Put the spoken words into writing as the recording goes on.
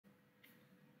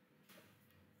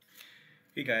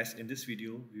Hey guys, in this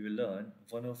video we will learn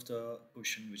one of the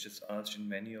question which is asked in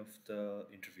many of the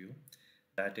interview.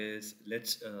 That is,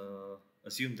 let's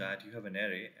assume that you have an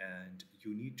array and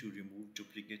you need to remove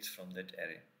duplicates from that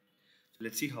array. So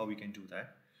let's see how we can do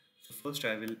that. So first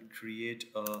I will create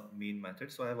a main method.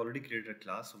 So I have already created a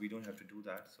class, so we don't have to do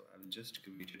that. So I will just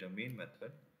create a main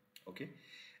method. Okay.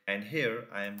 And here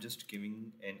I am just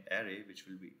giving an array which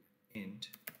will be int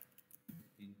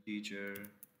integer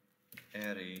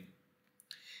array,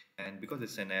 and because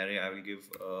it's an array I will give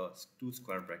two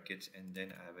square brackets, and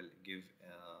then I will give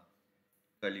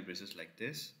curly braces like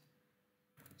this.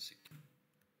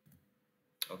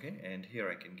 Okay, and here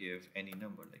I can give any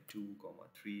number like 2 comma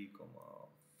 3 comma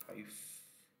 5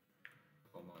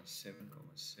 comma 7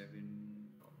 comma 7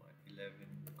 comma 11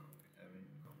 comma 11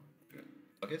 comma 12.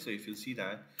 Okay, so if you see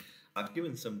that I've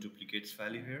given some duplicates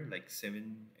value here, like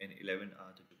 7 and 11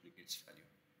 are the duplicates value.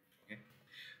 Okay,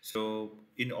 so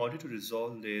in order to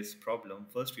resolve this problem,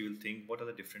 first we will think what are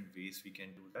the different ways we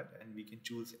can do that, and we can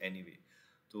choose any way.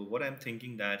 So what I'm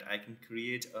thinking, that I can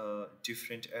create a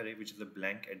different array which is a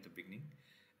blank at the beginning,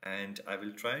 and I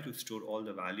will try to store all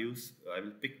the values. I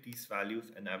will pick these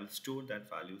values and I will store that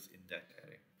values in that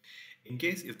array. In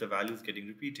case if the value is getting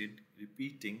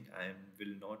repeating, I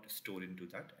will not store into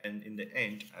that, and in the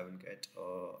end I will get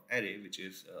a array which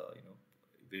is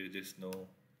where there is no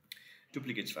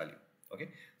duplicates value. Okay,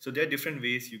 so there are different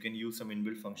ways you can use some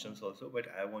inbuilt functions also, but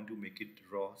I want to make it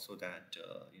raw so that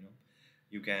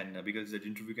you can because the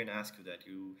interview can ask you that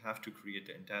you have to create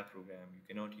the entire program. You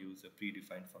cannot use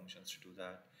predefined functions to do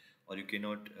that, or you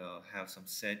cannot have some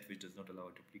set which does not allow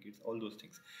duplicates, all those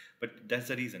things. But that's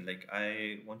the reason, like,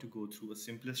 I want to go through a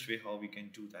simplest way how we can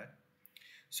do that.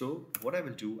 So what I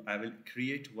will do, I will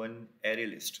create one array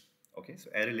list. Okay, so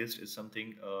array list is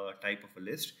something type of a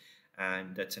list,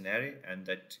 and that's an array, and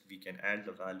that we can add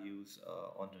the values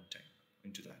on runtime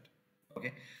into that.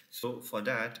 Okay, so for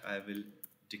that I will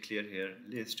declare here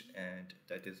list, and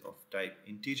that is of type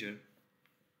integer.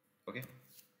 Okay,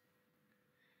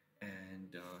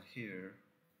 and here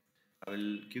I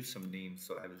will give some names.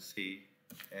 So I will say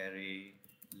array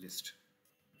list.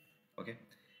 Okay,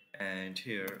 and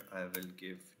here I will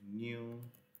give new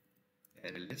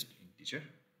array list integer.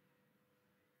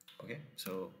 Okay,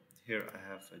 so here I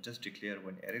have just declared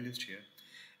one array list here,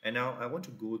 and now I want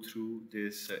to go through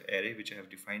this array which I have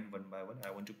defined one by one.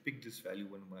 I want to pick this value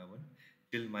one by one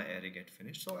till my array get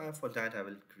finished. So for that I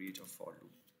will create a for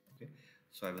loop. Okay,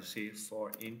 so I will say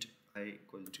for int I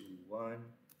equal to 1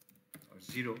 or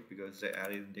 0, because the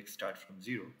array index starts from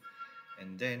 0,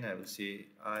 and then I will say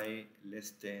I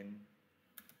less than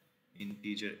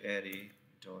integer array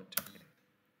dot length.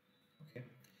 Okay,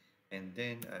 and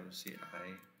then I will say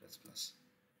I plus plus.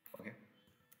 Okay,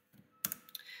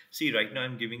 see, right now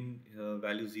I'm giving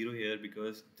value 0 here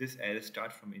because this array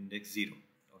starts from index 0.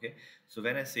 Okay, so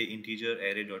when I say integer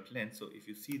array dot length, so if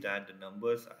you see that the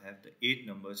numbers, I have the 8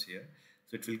 numbers here,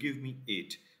 so it will give me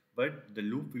 8, but the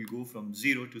loop will go from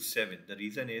 0 to 7. The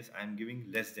reason is I'm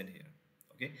giving less than here.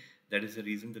 Okay, that is the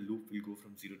reason the loop will go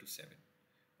from 0 to 7.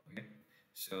 Okay,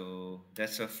 so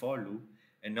that's a for loop.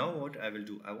 And now what I will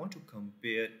do, I want to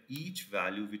compare each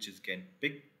value which is can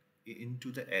pick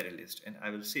into the array list, and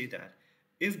I will say that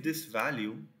if this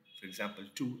value, for example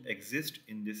 2,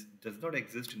 does not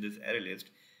exist in this array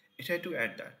list, it had to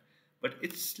add that. But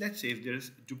it's, let's say if there is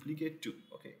duplicate 2,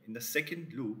 okay, in the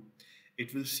second loop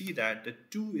it will see that the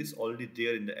 2 is already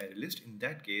there in the array list. In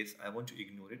that case I want to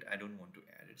ignore it, I don't want to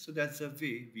add it. So that's the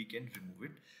way we can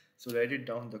remove it. So write it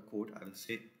down the code. I will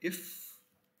say if,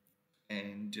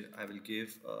 and I will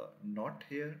give a not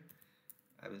here.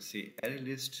 I will say array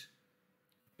list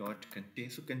dot contain.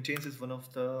 So contains is one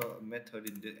of the method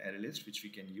in the array list which we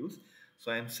can use.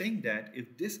 So I am saying that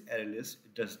if this array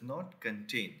list does not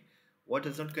contain, what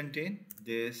does not contain?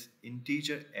 This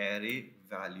integer array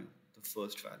value, the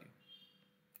first value.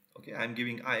 Okay, I'm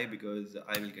giving I because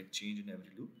I will get changed in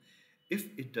every loop. If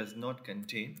it does not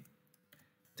contain,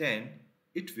 then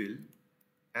it will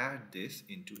add this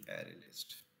into array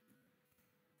list.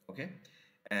 Okay,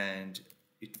 and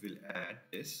it will add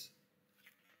this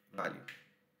value.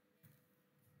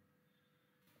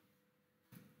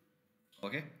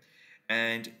 Okay,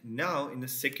 and now in the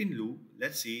second loop,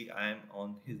 let's see, I am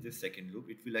on this second loop,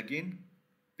 it will again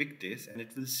pick this, and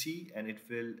it will see, and it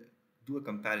will do a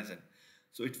comparison.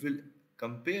 So it will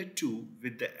compare 2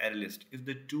 with the array list, if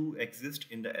the 2 exists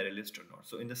in the array list or not.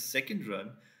 So in the second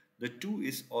run, the 2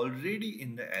 is already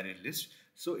in the array list,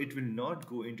 so it will not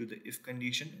go into the if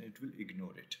condition, and it will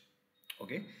ignore it.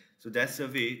 Okay, so that's the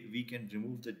way we can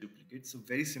remove the duplicate. So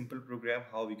very simple program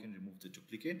how we can remove the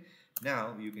duplicate.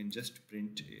 Now you can just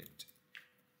print it.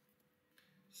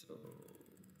 So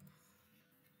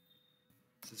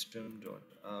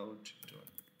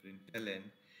system.out.println,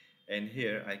 and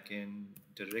here I can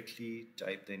directly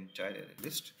type the entire array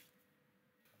list.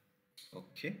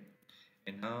 Okay,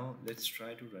 and now let's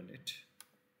try to run it.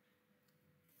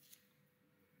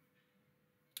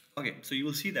 Okay, so you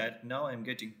will see that now I'm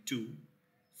getting 2,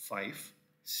 5,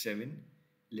 7,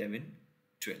 11,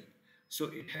 12. So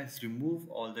it has removed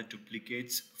all the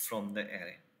duplicates from the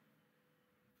array.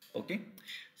 Okay,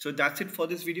 so that's it for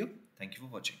this video. Thank you for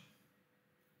watching.